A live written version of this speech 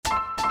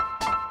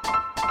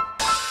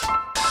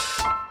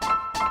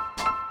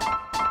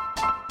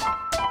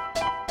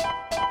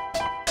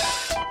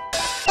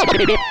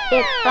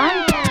It's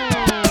fun time.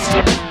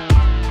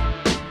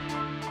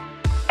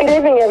 Good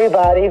evening,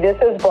 everybody.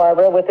 This is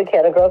Barbara with the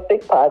Can of Girl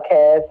Speak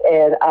podcast,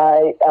 and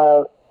I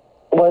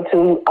want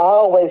to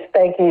always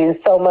thank you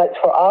so much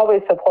for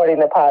always supporting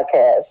the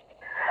podcast.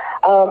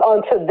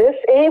 On to this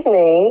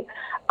evening,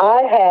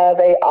 I have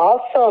an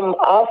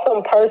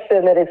awesome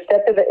person that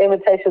accepted the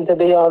invitation to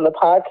be on the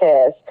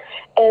podcast.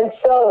 And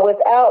so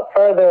without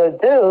further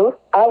ado,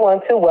 I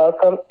want to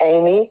welcome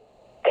Amy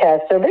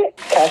Casterby.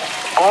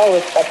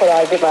 That's what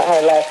I get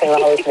her last name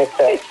always mixed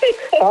up.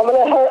 So I'm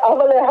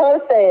gonna let her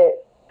say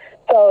it.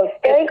 So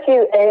thank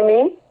you,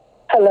 Amy.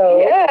 Hello.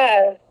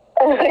 Yeah.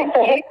 Thank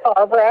you,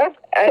 Barbara.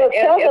 So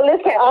tell the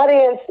listening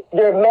audience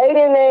your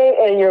maiden name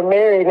and your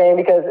married name,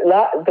 because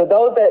for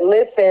those that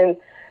listen,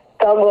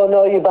 some will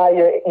know you by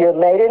your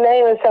maiden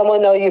name and some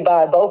will know you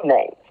by both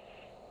names.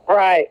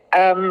 Right.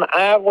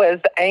 I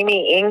was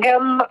Amy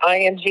Ingham,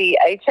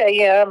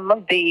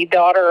 Ingham, the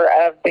daughter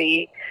of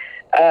the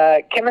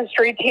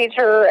chemistry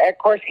teacher at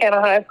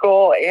Corsicana High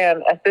School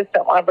and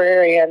assistant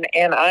librarian,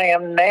 and I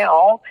am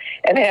now,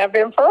 and have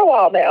been for a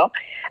while now,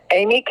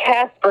 Amy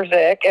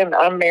Kasperzik, and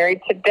I'm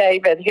married to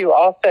David, who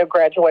also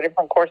graduated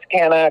from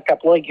Corsicana a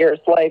couple of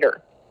years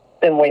later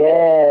than we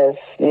did.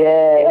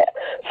 Yes.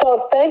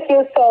 So thank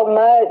you so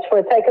much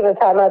for taking the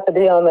time out to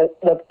be on the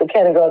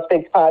Can of Girl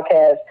Speaks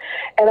podcast.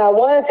 And I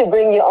wanted to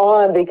bring you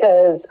on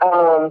because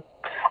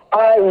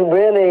I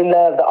really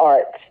love the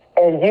arts.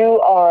 And you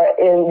are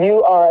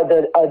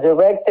a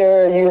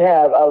director. You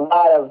have a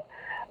lot of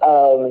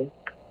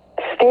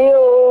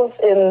skills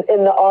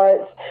in the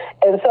arts.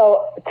 And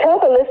so tell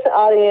the listening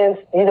audience,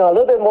 a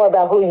little bit more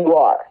about who you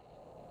are.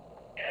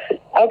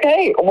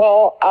 Okay,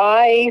 well,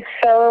 I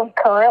serve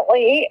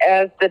currently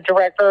as the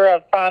Director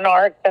of Fine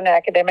Arts and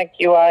Academic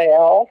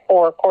UIL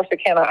for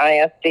Corsicana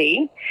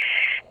ISD.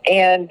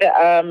 And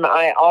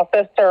I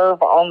also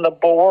serve on the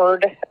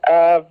board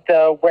of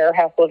the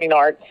Warehouse Living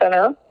Arts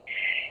Center.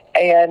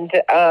 And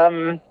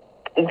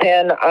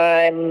then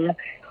I'm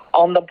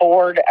on the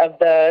board of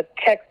the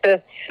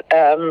Texas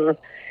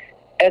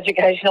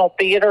Educational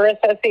Theater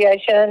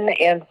Association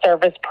and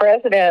serve as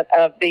president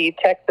of the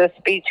Texas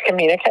Speech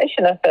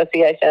Communication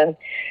Association.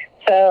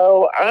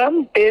 So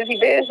I'm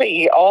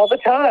busy all the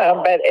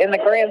time, but in the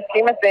grand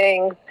scheme of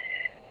things,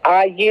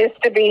 I used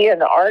to be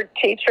an art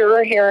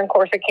teacher here in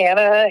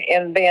Corsicana,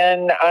 and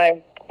then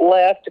I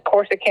left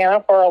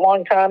Corsicana for a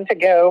long time to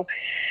go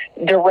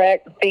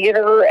direct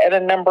theater at a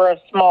number of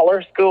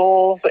smaller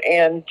schools,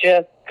 and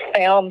just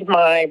found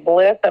my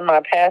bliss and my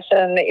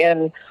passion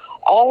in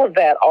all of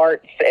that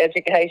arts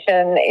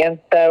education. And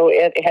so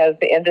it has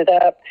ended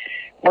up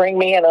bringing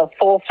me in a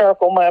full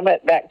circle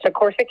moment back to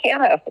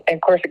Corsicana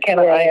and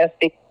Corsicana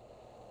ISD.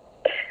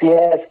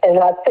 Yes, and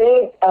I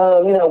think,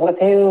 with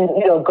you,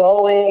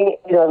 going,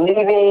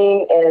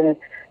 leaving and,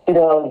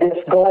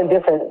 just going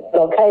different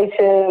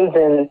locations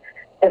and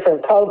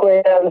different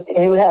programs,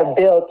 you have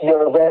built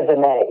your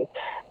resume.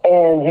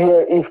 And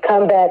you've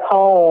come back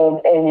home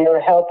and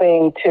you're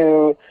helping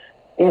to,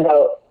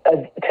 to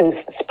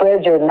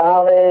spread your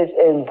knowledge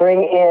and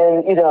bring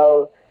in,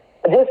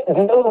 just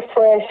new,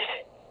 fresh,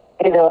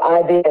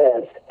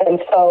 ideas.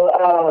 And so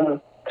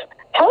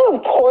how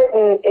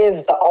important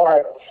is the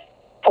arts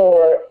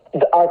for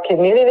our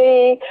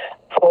community,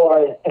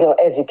 for,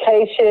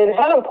 education?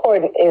 How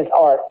important is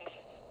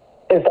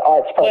the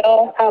arts program?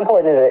 Well, how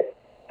important is it?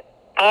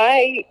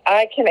 I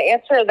can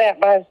answer that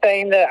by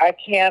saying that I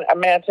can't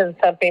imagine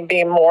something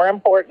being more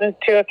important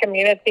to a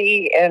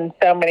community in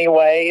so many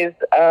ways.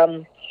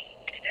 I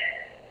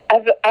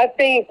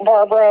think,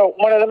 Barbara,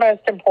 one of the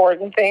most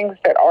important things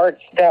that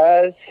arts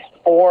does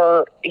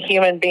for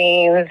human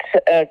beings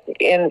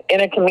in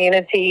a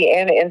community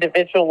and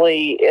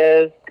individually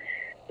is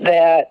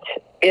that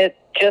it's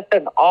just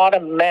an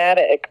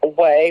automatic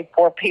way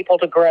for people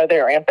to grow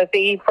their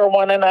empathy for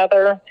one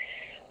another.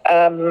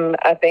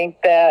 I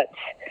think that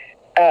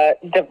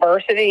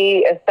diversity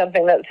is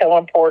something that's so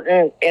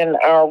important in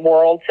our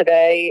world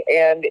today,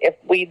 and if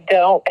we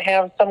don't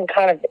have some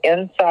kind of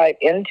insight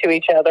into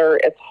each other,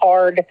 it's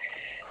hard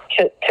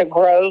to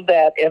grow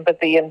that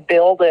empathy and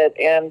build it,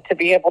 and to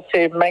be able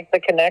to make the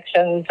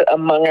connections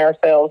among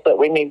ourselves that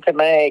we need to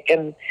make.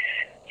 And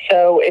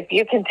so if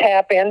you can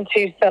tap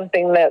into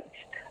something that's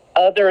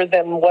other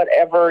than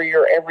whatever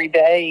your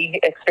everyday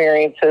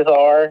experiences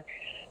are,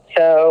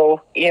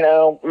 so,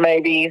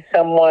 maybe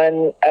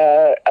someone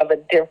of a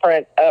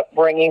different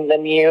upbringing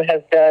than you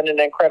has done an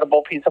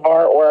incredible piece of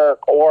artwork,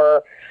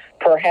 or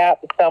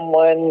perhaps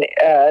someone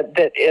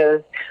that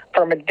is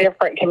from a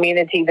different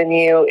community than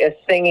you is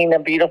singing a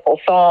beautiful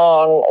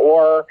song,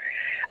 or,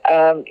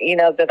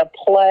 that a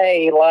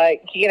play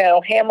like,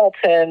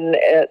 Hamilton,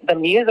 the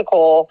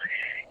musical,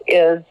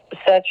 is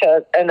such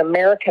an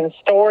American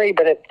story,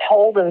 but it's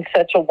told in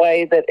such a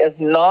way that is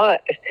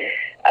not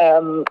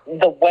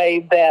the way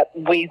that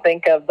we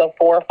think of the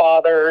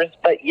forefathers,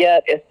 but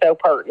yet is so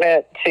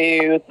pertinent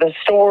to the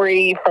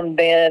story from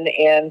then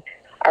and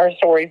our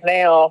stories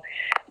now.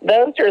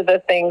 Those are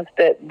the things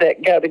that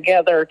go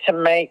together to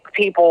make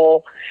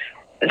people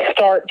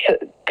start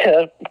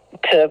to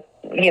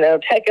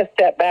take a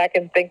step back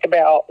and think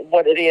about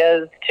what it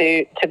is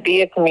to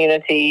be a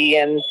community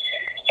and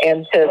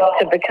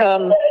to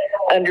become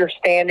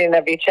understanding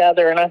of each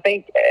other. And I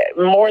think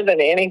more than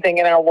anything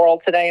in our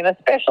world today, and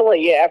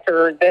especially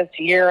after this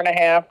year and a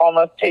half,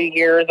 almost 2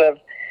 years of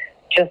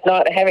just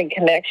not having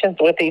connections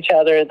with each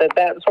other,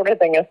 that sort of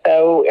thing is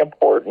so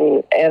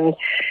important. And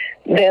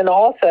then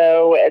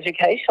also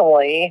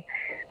educationally,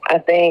 I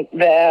think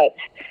that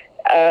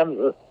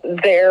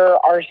there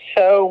are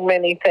so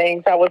many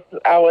things. I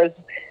was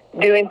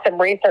doing some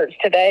research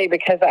today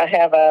because I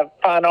have a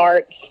fine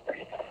arts.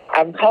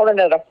 I'm calling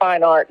it a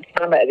fine arts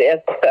summit.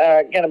 It's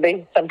going to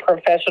be some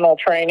professional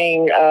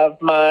training of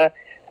my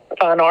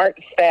fine arts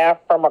staff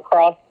from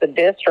across the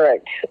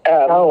district.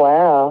 Oh,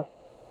 wow.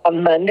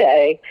 On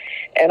Monday,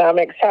 and I'm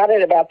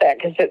excited about that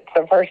because it's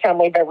the first time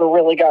we've ever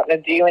really gotten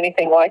to do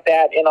anything like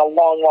that in a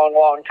long, long,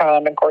 long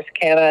time in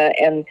Corsicana.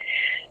 And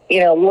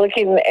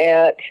looking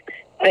at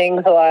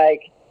things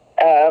like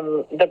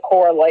the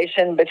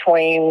correlation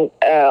between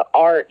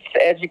arts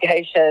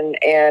education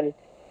and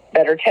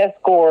better test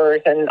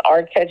scores, and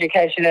arts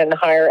education and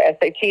higher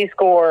SAT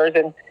scores,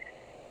 and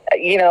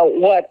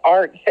what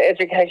arts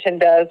education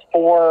does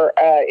for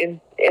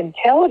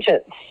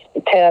intelligence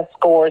test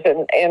scores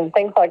and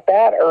things like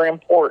that are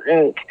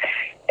important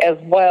as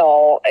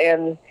well.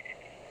 And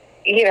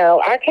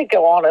I could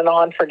go on and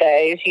on for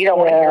days. You don't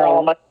want to hear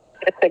all my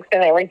statistics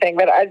and everything,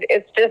 but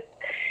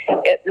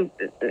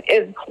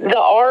the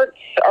arts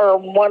are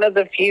one of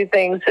the few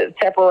things that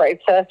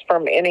separates us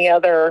from any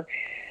other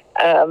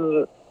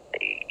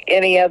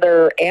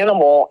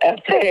animal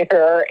out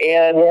there,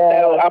 and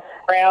so I'm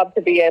proud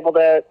to be able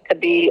to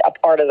be a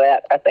part of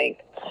that. I think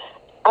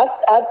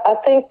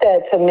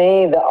that to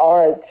me, the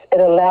arts, it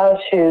allows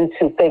you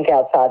to think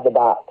outside the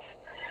box,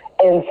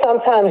 and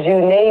sometimes you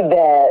need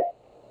that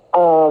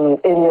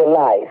in your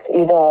life,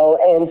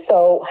 and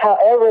so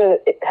however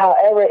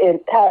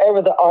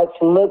the arts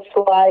looks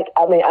like.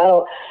 I mean,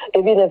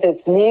 even if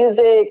it's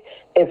music,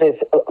 if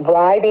it's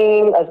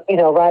writing,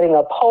 writing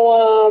a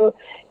poem,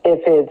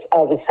 if it's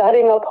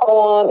reciting a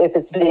poem, if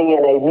it's being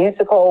in a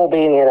musical,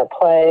 being in a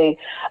play,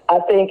 I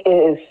think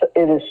it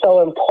is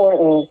so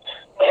important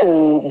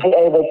to be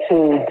able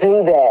to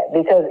do that,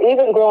 because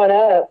even growing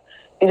up,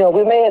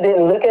 we may have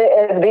didn't look at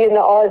it as being the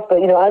arts,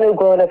 but I knew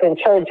growing up in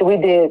church, we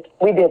did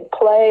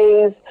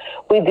plays,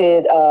 we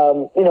did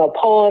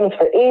poems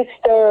for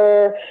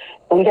Easter,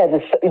 we had to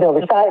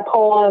recite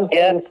poems,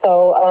 and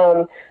so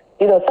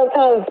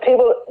sometimes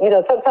people,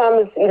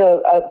 sometimes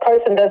a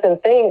person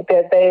doesn't think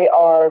that they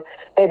are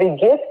maybe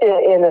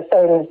gifted in a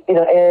certain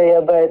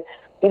area, but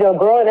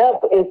growing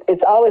up,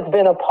 it's always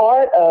been a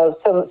part of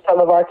some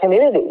of our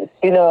communities,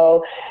 and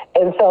so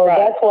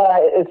that's why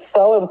it's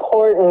so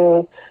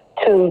important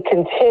to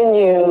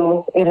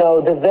continue,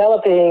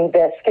 developing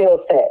that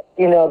skill set,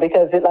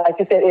 because like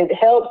you said, it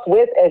helps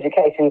with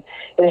education.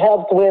 It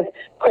helps with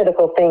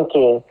critical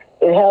thinking.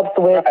 It helps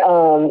with,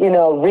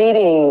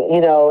 reading,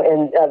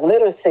 and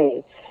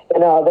literacy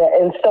and all that.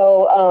 And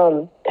so,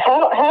 now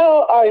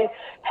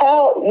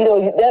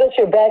that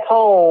you're back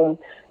home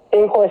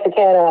in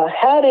Corsicana,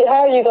 how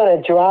are you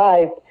going to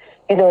drive,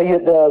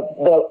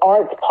 the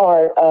arts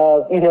part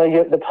of,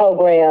 the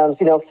programs,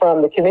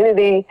 from the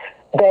community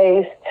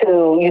base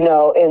to,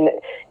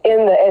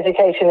 in the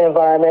education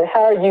environment?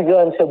 How are you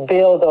going to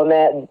build on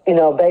that,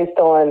 based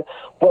on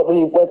what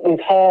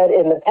we've had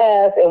in the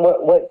past, and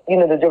what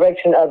the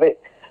direction of it,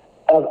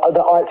 of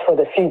the arts for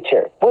the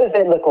future? What does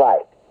it look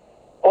like?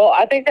 Well,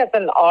 I think that's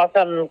an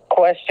awesome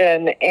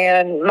question,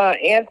 and my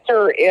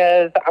answer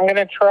is I'm going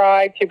to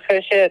try to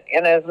push it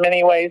in as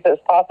many ways as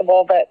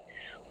possible. But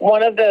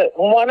one of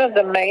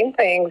the main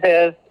things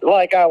is,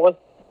 like I was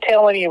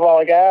telling you a while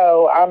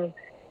ago, I'm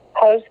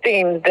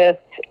hosting this.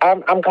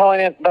 I'm calling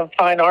it the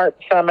Fine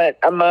Arts Summit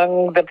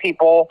among the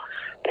people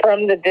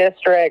from the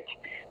district,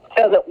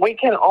 so that we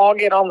can all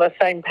get on the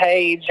same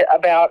page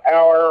about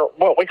our,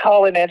 what we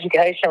call in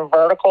education,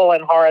 vertical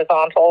and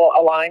horizontal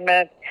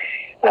alignment.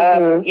 I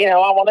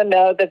want to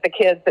know that the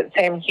kids at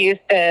Sam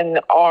Houston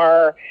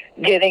are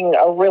getting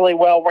a really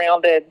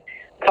well-rounded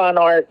fine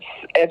arts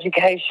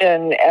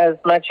education as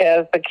much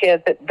as the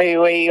kids at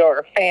Bowie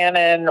or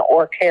Fannin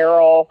or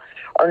Carroll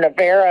or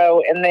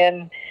Navarro. And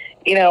then,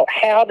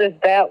 how does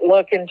that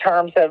look in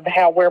terms of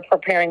how we're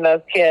preparing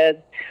those kids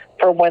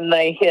for when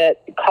they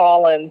hit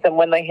Collins and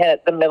when they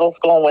hit the middle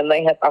school and when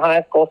they hit the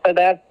high school? So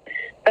that's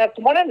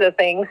one of the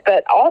things.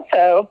 But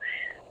also,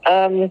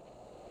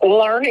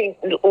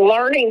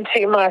 learning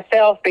to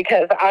myself,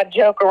 because I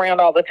joke around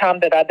all the time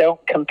that I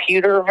don't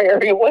computer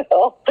very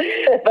well,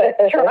 but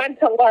trying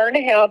to learn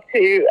how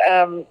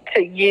to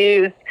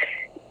use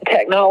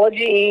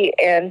technology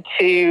and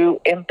to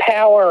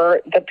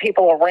empower the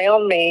people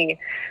around me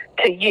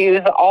to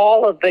use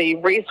all of the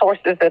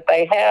resources that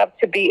they have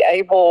to be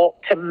able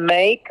to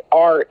make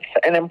arts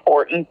an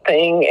important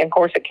thing in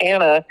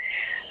Corsicana.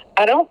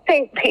 I don't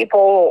think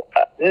people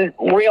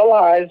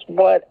realize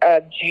what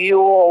a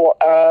jewel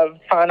of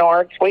fine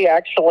arts we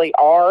actually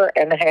are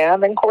and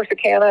have in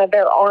Corsicana.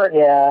 There aren't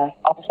a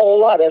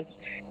whole lot of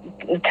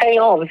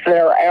towns that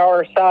are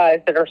our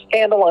size that are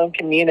standalone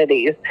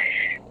communities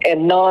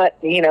and not,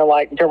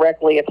 like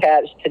directly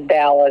attached to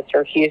Dallas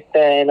or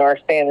Houston or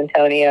San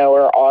Antonio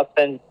or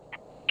Austin.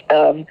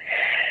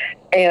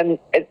 And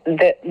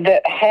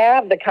that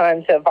have the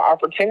kinds of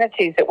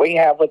opportunities that we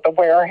have with the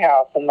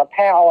Warehouse and the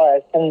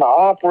Palace and the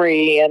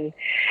Opry and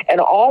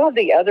all of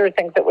the other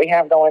things that we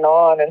have going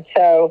on. And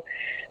so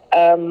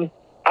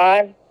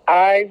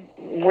I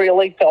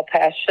really feel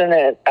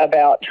passionate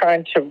about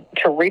trying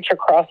to reach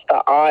across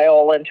the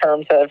aisle in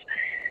terms of,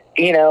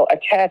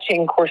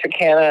 attaching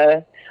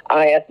Corsicana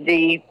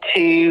ISD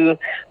to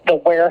the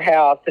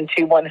Warehouse and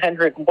to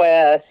 100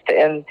 West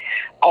and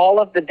all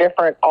of the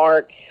different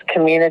arts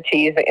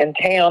communities in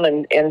town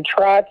and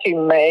try to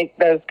make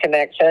those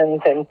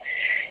connections and,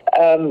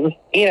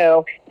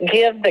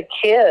 give the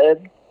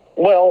kids,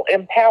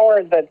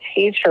 empower the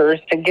teachers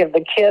to give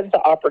the kids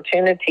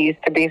opportunities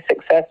to be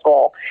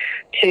successful,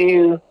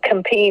 to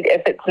compete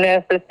if it's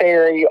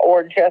necessary,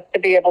 or just to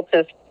be able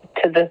to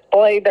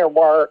display their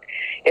work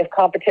if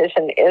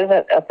competition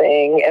isn't a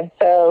thing. And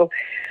so,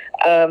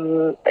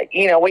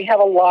 we have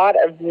a lot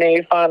of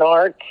new fine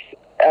arts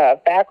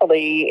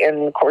faculty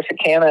in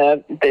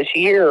Corsicana this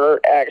year.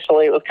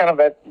 Actually, it was kind of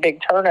a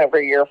big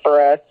turnover year for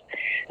us.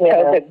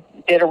 COVID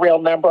did a real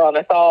number on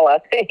us all, I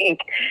think.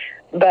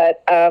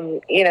 But,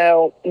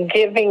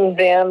 giving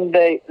them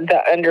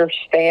the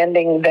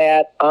understanding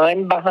that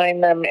I'm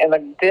behind them and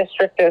the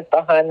district is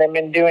behind them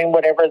and doing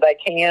whatever they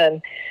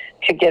can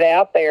to get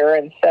out there.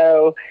 And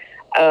so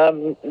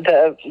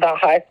the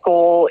high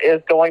school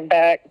is going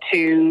back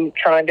to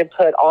trying to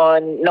put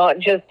on not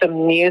just a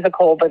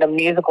musical, but a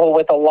musical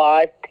with a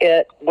live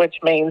pit, which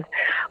means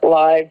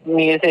live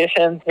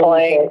musicians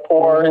playing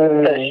for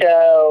the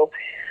show.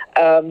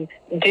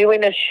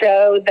 Doing a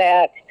show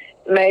that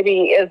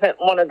maybe isn't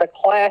one of the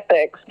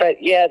classics,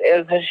 but yet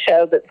is a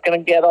show that's going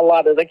to get a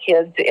lot of the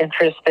kids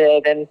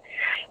interested. And,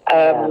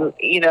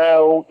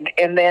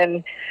 and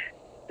then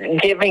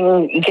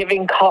giving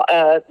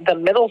the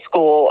middle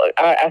school,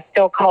 I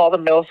still call the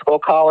middle school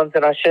Collins,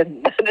 and I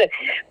shouldn't.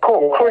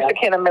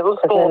 Corsicana Middle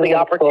School, the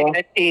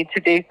opportunity to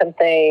do some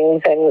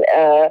things, and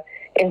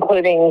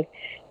including,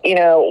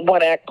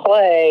 one act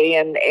play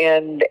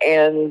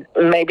and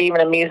maybe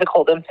even a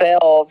musical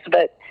themselves,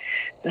 but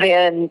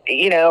then,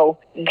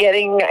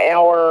 getting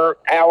our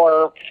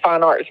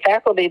fine arts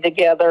faculty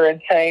together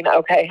and saying,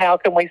 okay, how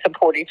can we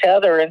support each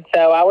other? And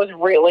so I was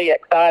really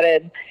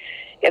excited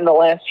in the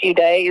last few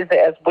days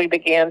as we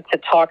began to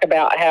talk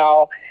about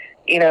how,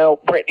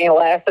 Brittany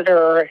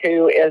Lassiter,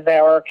 who is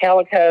our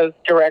Calico's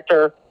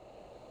director,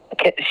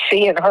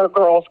 she and her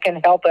girls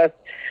can help us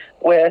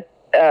with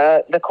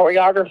the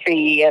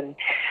choreography, and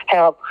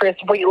how Chris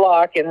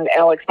Wheelock and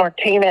Alex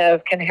Martinez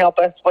can help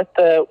us with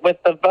the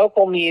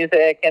vocal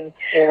music, and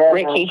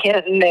Ricky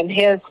Hinton and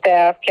his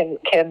staff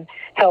can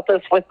help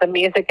us with the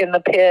music in the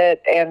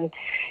pit, and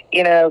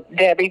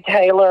Debbie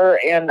Taylor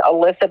and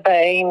Alyssa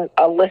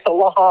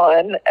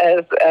Lahan,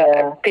 as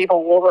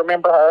people will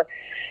remember her.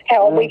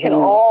 How we can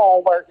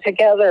all work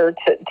together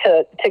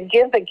to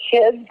give the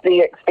kids the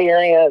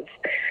experience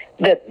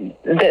that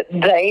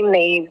they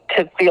need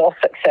to feel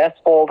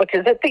successful,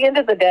 because at the end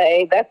of the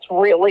day, that's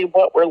really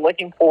what we're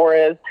looking for,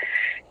 is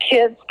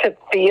kids to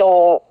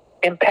feel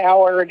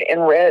empowered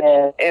and rich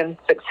and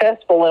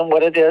successful in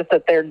what it is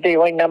that they're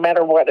doing, no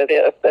matter what it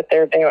is that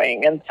they're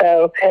doing. And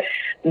so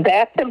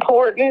that's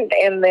important.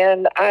 And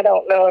then I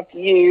don't know if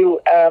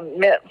you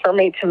meant for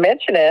me to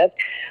mention it,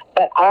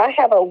 but I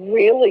have a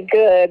really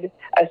good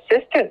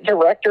assistant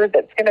director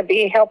that's going to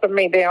be helping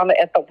me down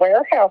at the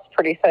Warehouse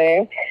pretty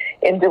soon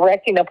in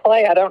directing a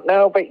play. I don't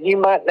know, but you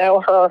might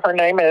know her. Her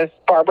name is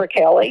Barbara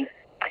Kelly.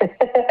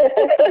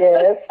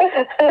 Yes.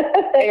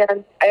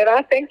 and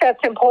I think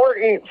that's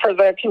important for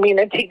the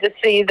community to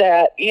see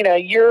that,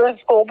 you're a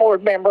school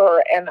board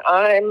member and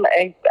I'm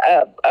a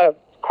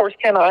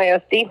Corsicana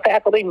ISD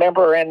faculty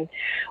member, and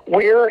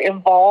we're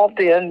involved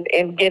in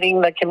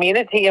getting the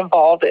community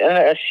involved in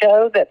a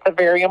show that's a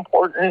very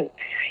important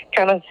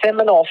kind of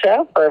seminal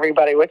show for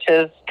everybody, which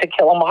is To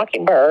Kill a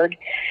Mockingbird.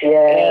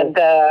 Yes. And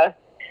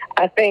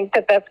I think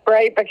that that's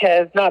great,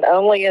 because not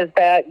only is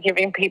that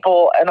giving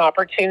people an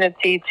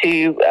opportunity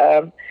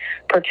to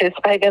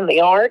participate in the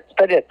arts,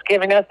 but it's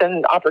giving us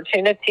an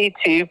opportunity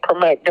to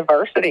promote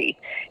diversity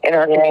in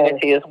our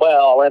community as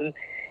well.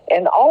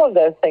 And all of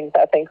those things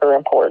I think are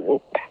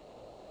important.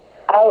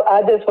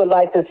 I just would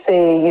like to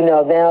see,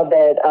 now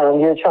that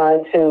you're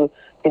trying to,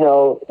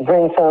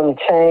 bring some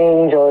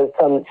change or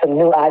some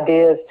new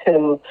ideas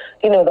to,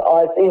 the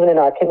arts, even in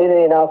our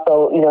community and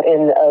also,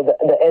 in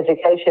the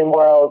education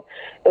world,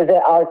 is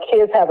that our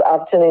kids have the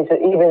opportunity to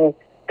even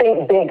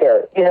think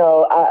bigger.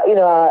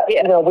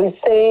 We've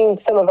seen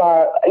some of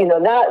our,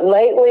 not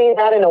lately,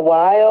 not in a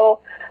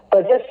while,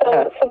 but just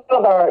some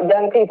of our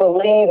young people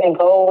leave and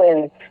go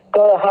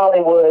to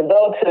Hollywood,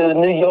 go to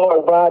New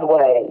York,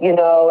 Broadway, and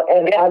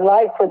I'd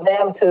like for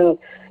them to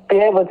be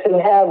able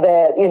to have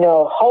that,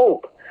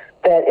 hope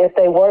that if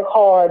they work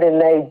hard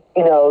and they,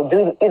 stay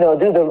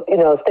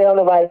on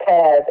the right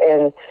path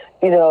and,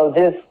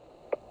 just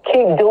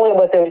keep doing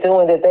what they're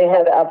doing, that they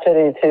have the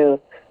opportunity to,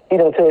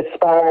 to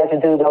aspire to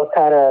do those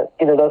kind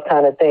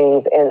of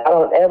things. And I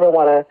don't ever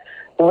want to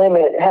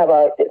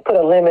put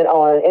a limit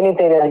on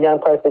anything that a young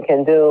person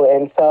can do.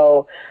 And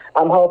so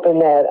I'm hoping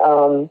that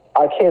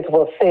our kids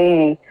will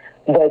see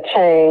the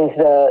change,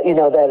 the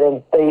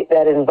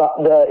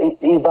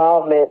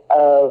evolvement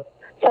of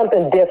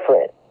something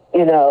different,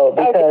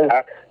 because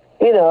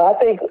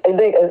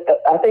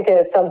I think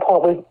at some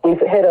point we've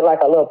hit it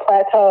like a little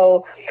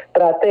plateau,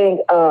 but I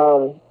think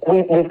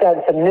we've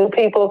got some new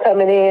people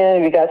coming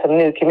in, we got some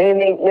new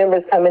community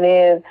members coming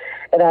in,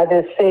 and I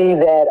just see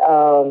that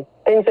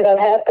things are going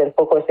to happen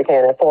for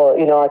Corsicana, for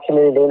our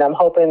community, and I'm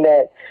hoping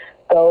that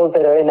those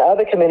that are in the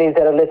other communities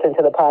that are listening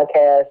to the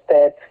podcast,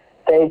 that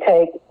they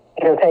take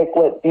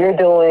what you're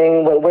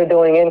doing, what we're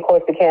doing in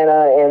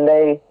Corsicana, and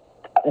they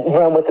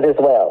run with it as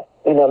well.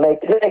 Make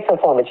some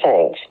form of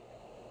change.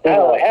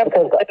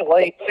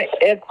 Absolutely.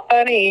 It's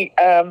funny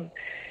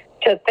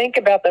to think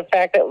about the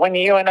fact that when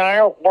you and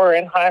I were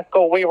in high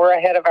school, we were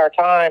ahead of our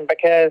time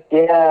because,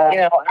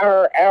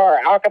 our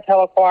a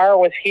cappella choir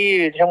was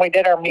huge, and we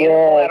did our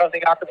musical out of the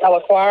a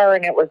cappella choir,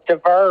 and it was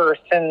diverse,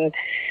 and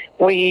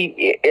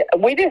we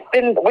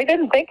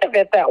didn't think of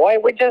it that way.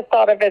 We just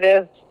thought of it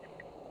as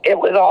it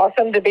was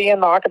awesome to be in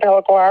the a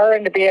cappella choir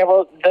and to be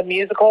the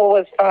musical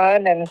was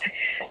fun.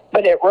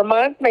 But it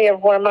reminds me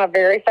of one of my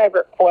very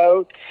favorite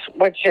quotes,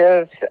 which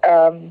is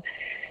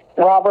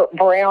Robert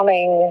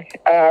Browning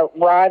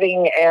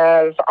writing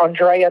as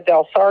Andrea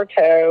del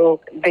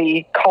Sarto,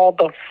 called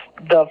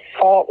the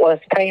faultless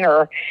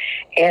painter.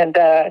 And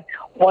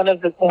one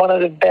of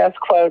the best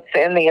quotes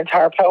in the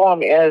entire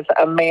poem is,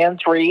 "A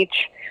man's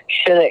reach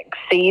should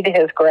exceed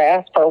his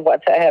grasp for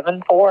what's a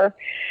heaven for."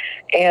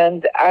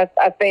 And I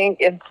think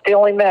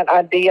instilling that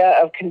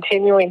idea of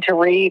continuing to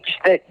reach,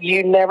 that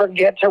you never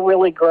get to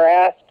really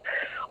grasp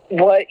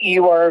what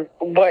you are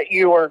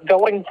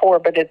going for,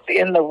 but it's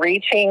in the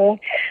reaching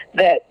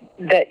that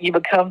you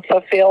become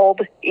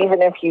fulfilled,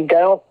 even if you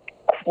don't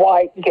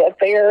quite get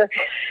there.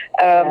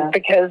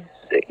 Because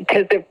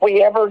if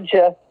we ever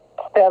just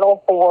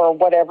settle for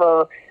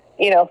whatever,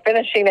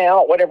 finishing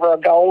out whatever a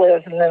goal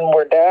is and then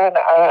we're done,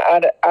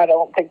 I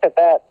don't think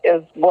that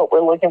is what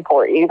we're looking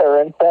for either.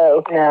 And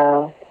so,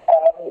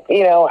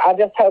 I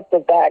just hope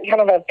that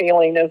kind of a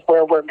feeling is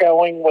where we're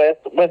going with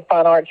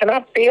fine arts. And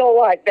I feel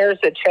like there's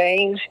a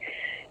change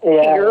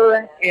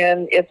here,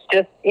 and it's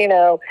just,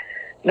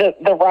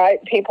 the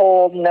right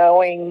people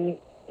knowing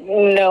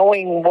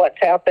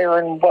what's out there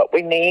and what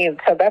we need.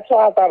 So that's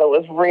why I thought it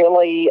was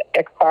really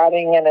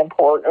exciting and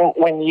important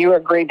when you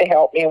agreed to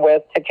help me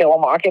with To Kill a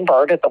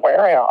Mockingbird at the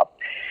warehouse,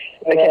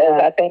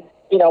 because I think,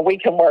 we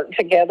can work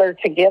together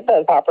to give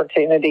those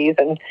opportunities,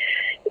 and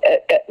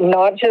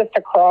not just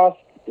across,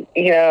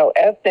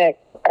 ethnic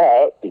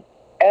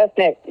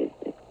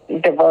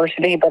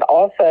diversity, but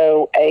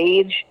also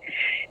age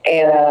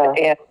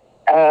and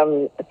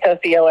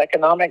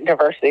socioeconomic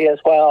diversity as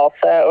well.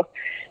 So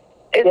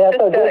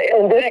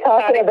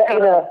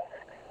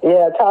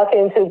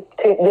talking to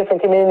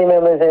different community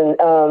members, and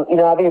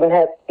I've even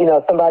had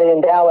somebody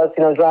in Dallas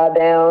drive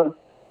down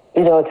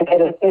to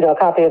get a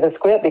copy of the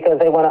script because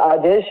they want to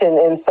audition,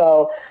 and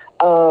so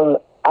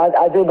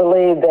I do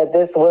believe that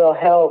this will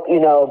help,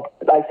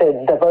 like I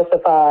said,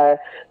 diversify,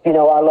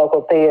 our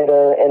local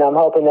theater, and I'm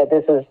hoping that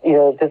this is,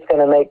 just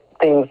going to make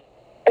things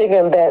bigger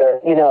and better,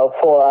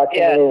 for our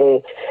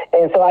community.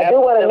 And so I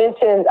do want to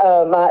mention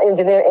my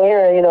engineer,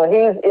 Aaron.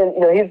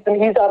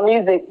 He's on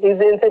music. He's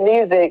into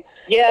music.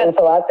 Yeah. And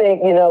so I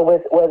think,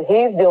 with what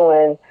he's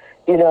doing,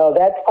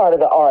 that's part of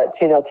the arts,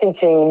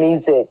 teaching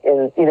music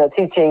and,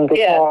 teaching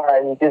guitar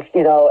and just,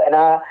 and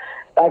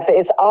like I say,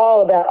 it's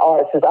all about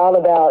arts. It's all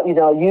about,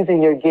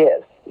 using your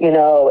gifts,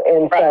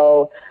 and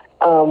so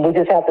we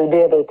just have to be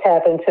able to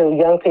tap into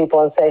young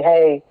people and say,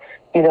 hey,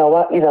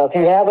 if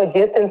you have a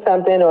gift in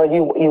something or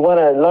you want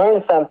to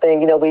learn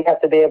something, we have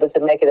to be able to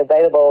make it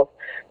available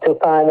to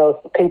find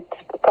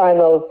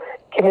those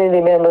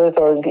community members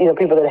or,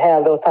 people that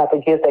have those type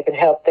of gifts that can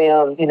help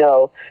them,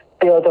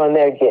 build on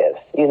their gifts,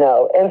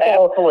 And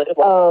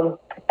so,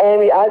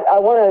 Amy, I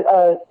want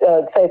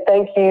to say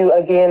thank you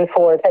again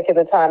for taking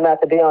the time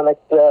out to be on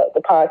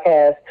the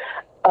podcast.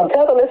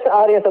 Tell the listening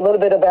audience a little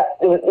bit about,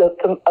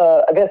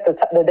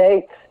 the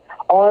dates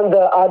on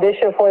the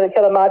audition for To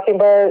Kill a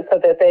Mockingbird, so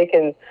that they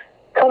can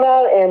come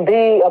out and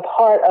be a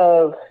part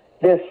of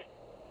this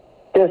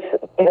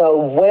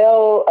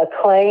well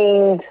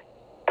acclaimed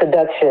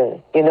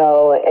production, and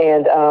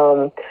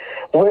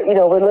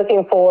we're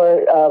looking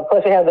for. Of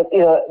course, we have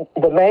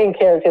the main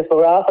characters, but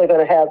we're also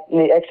going to have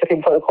the extra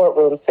people for the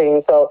courtroom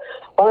scene. So,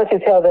 why don't you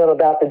tell them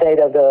about the date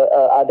of the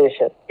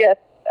audition? Yes,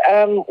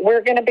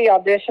 we're going to be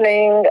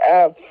auditioning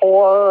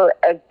for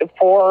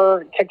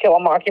To Kill a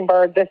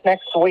Mockingbird this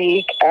next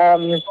week.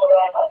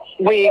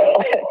 We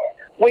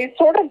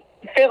sort of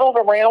fiddled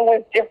around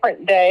with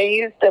different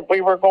days that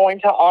we were going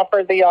to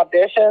offer the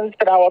auditions,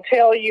 but I will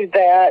tell you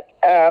that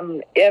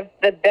if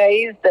the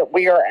days that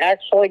we are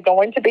actually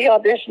going to be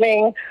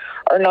auditioning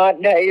are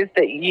not days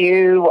that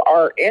you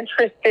are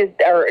interested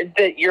or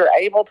that you're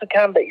able to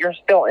come but you're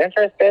still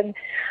interested,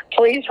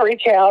 please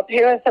reach out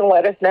to us and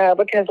let us know,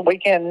 because we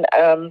can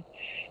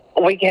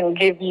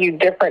give you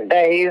different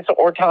days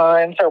or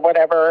times or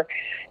whatever.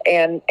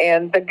 And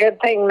the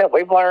good thing that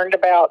we've learned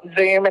about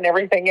Zoom and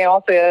everything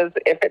else is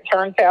if it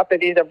turns out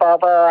that either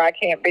Barbara or I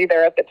can't be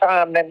there at the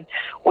time, then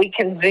we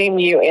can Zoom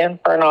you in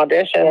for an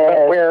audition.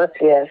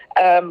 Yes,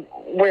 but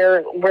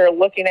we're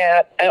looking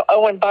at,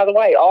 oh, and by the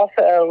way,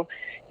 also,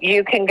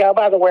 you can go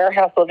by the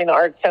Warehouse Living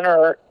Arts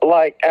Center,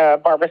 like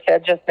Barbara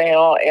said just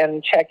now,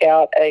 and check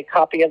out a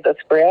copy of the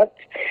script.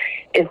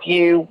 If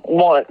you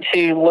want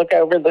to look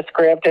over the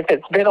script, if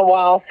it's been a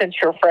while since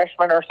your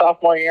freshman or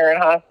sophomore year in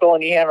high school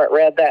and you haven't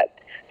read that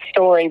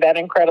story, that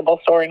incredible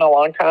story in a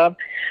long time,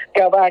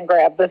 go by and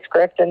grab the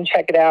script and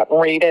check it out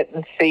and read it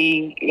and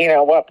see,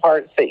 what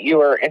parts that you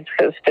are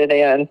interested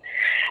in.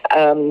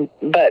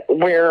 But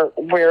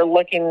we're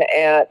looking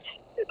at,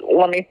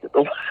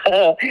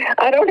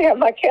 I don't have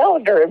my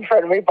calendar in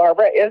front of me,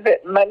 Barbara. Is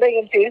it Monday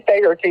and Tuesday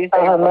or Tuesday?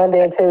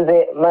 Monday and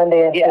Tuesday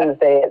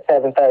at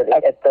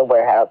 7:30 at the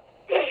Warehouse.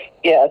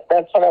 Yes,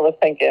 that's what I was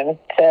thinking.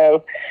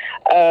 So,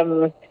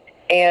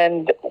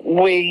 and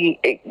we,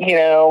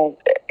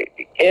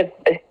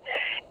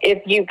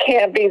 if you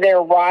can't be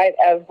there right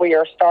as we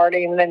are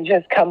starting, then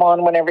just come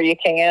on whenever you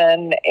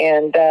can.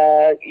 And,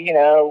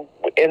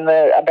 in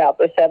about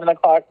the 7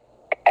 o'clock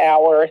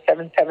hour,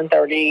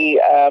 7:30,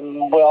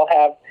 we'll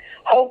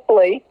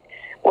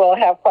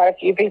have quite a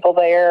few people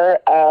there.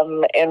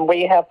 And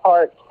we have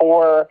parts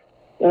for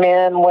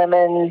men,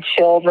 women,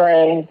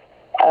 children,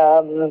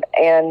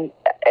 and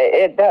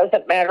it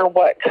doesn't matter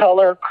what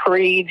color,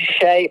 creed,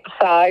 shape,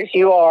 size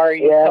you are.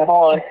 You come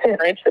on,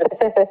 you're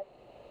interested.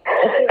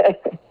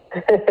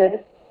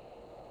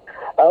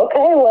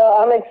 Okay, well,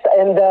 I'm excited.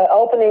 And the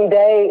opening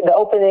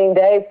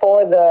day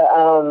for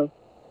the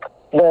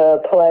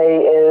play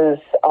is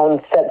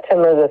on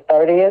September the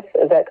 30th.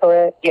 Is that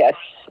correct? Yes.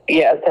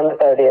 September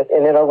 30th,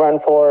 and it'll run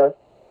for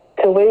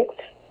 2 weeks.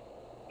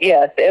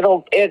 Yes,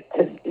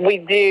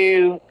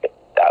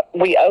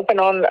 we open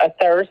on a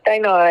Thursday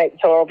night,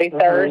 so it'll be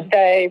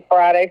Thursday,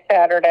 Friday,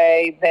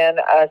 Saturday, then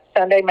a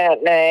Sunday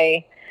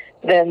matinee,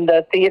 then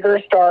the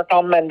theater starts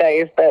on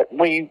Mondays, but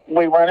we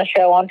run a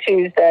show on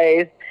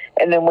Tuesdays,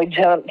 and then we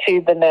jump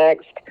to the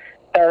next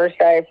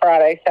Thursday,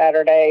 Friday,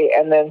 Saturday,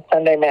 and then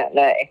Sunday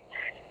matinee.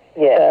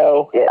 Yeah.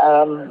 So,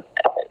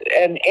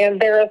 and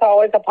there is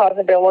always a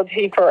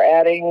possibility for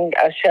adding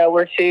a show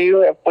or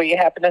two if we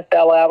happen to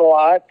sell out a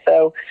lot.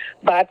 So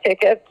buy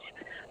tickets,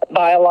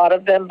 buy a lot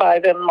of them, buy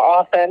them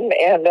often,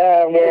 and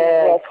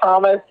we'll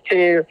promise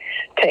to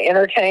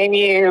entertain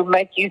you,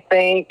 make you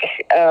think,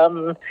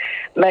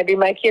 maybe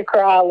make you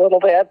cry a little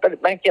bit,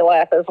 but make you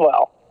laugh as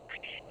well.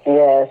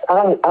 Yes,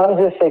 I'm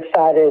just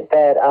excited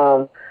that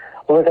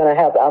we're going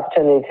to have the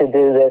opportunity to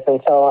do this.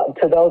 And so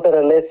to those that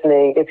are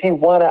listening, if you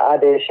want to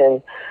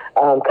audition,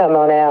 come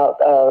on out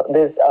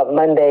this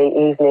Monday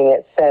evening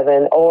at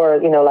 7, or,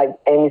 like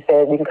Amy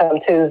said, you can come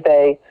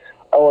Tuesday,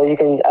 or you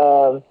can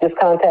just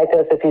contact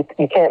us if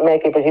you can't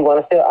make it, but you want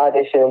to still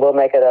audition. We'll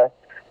make a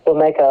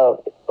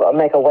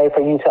way for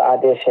you to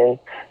audition.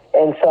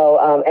 And so,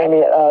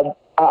 Amy, I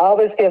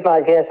always give my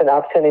guests an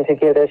opportunity to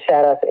give their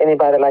shout-outs to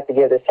anybody that'd like to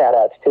give their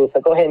shout-outs to.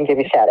 So go ahead and give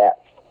your shout-outs.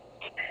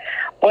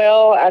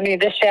 Well, I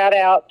need to shout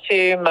out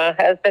to my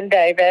husband,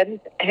 David,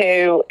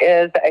 who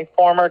is a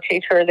former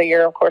Teacher of the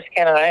Year of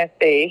Corsicana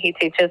ISD. He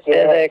teaches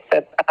physics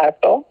at the high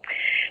school.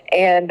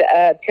 And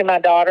to my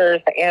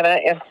daughters, Anna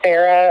and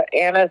Sarah.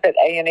 Anna's at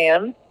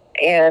A&M,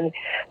 and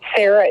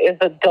Sarah is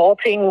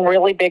adulting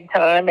really big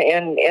time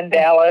in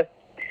Dallas,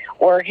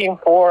 working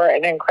for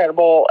an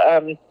incredible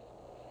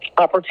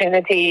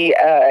opportunity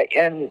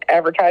in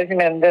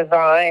advertising and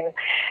design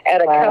at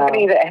a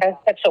company that has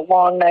such a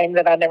long name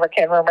that I never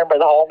can remember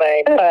the whole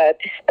name. But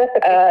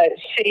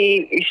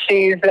she's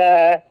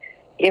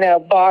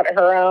bought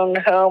her own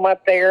home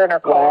up there in her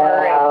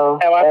car. Wow,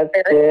 and so I'm that's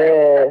very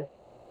good.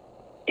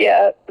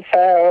 Yeah,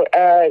 so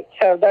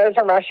those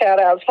are my shout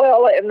outs.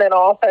 Well, and then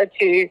also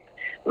to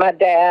my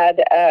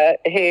dad,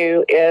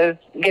 who is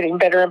getting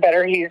better and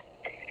better. He's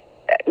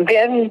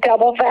been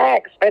double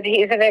vaxxed, but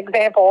he's an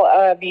example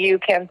of you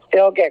can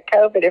still get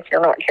COVID if you're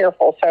not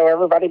careful. So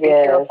everybody be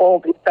careful,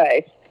 be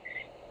safe.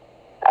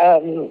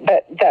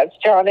 But that's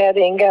John Ed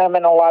Ingham,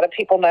 and a lot of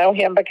people know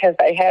him because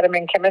they had him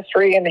in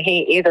chemistry, and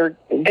he either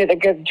did a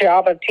good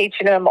job of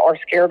teaching them or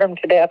scared them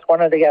to death,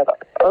 one or the other,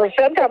 or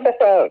sometimes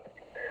both.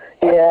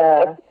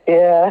 Yeah.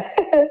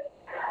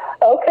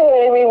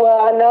 Okay, Amy. Well,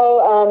 I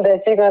know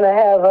that you're gonna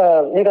have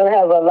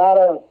a lot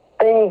of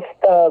things.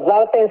 A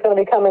lot of things going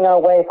to be coming our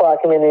way for our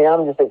community.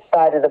 I'm just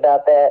excited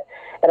about that,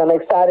 and I'm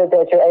excited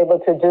that you're able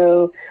to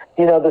do,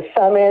 the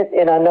summit.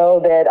 And I know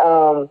that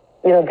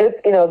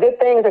good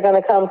things are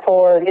going to come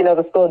for,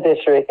 the school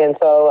district. And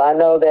so I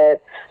know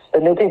that the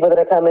new people that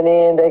are coming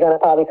in, they're going to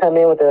probably come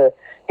in with the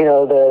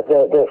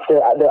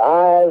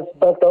eyes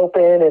bucked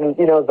open and,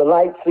 the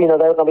lights, they're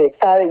going to be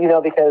excited,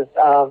 because,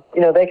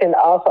 they can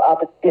also,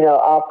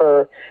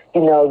 offer,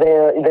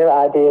 their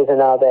ideas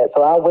and all that.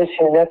 So I wish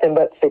you nothing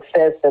but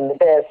success and the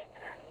best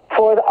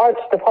for the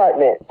arts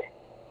department.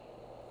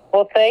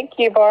 Well, thank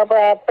you,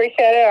 Barbara. I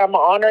appreciate it. I'm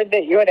honored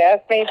that you had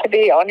asked me to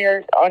be on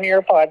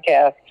your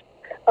podcast.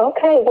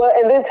 Okay, well,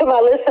 and then to my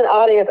listening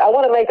audience, I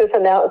want to make this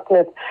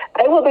announcement.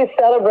 They will be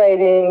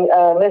celebrating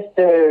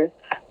Mr.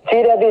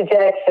 G.W.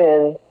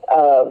 Jackson.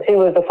 He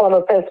was the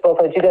former principal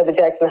for G.W.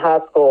 Jackson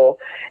High School,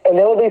 and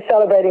they will be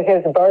celebrating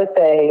his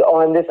birthday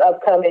on this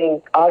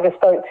upcoming August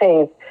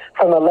 13th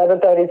from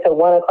 11:30 to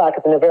 1 o'clock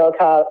at the Navarro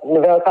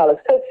College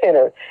Cook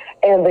Center.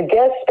 And the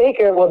guest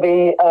speaker will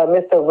be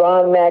Mr.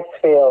 Ron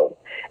Maxfield,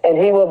 and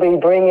he will be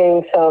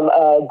bringing some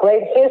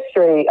great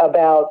history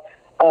about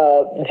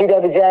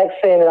G.W.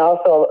 Jackson and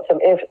also some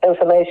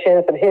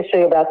information, some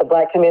history about the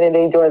Black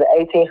community during the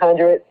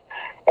 1800s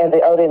and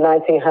the early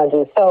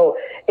 1900s. So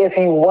if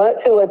you want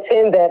to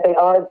attend that,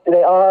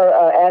 they are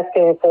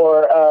asking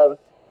for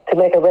to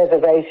make a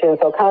reservation.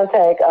 So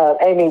contact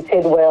Amy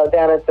Tidwell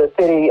down at the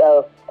City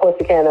of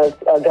Corsicana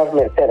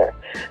Government Center.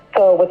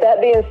 So with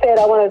that being said,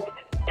 I want to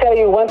tell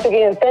you once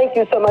again, thank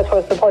you so much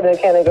for supporting the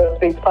Canada Girl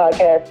Speaks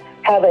podcast.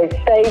 Have a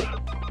safe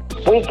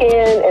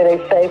weekend and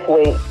a safe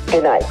week.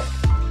 Good night.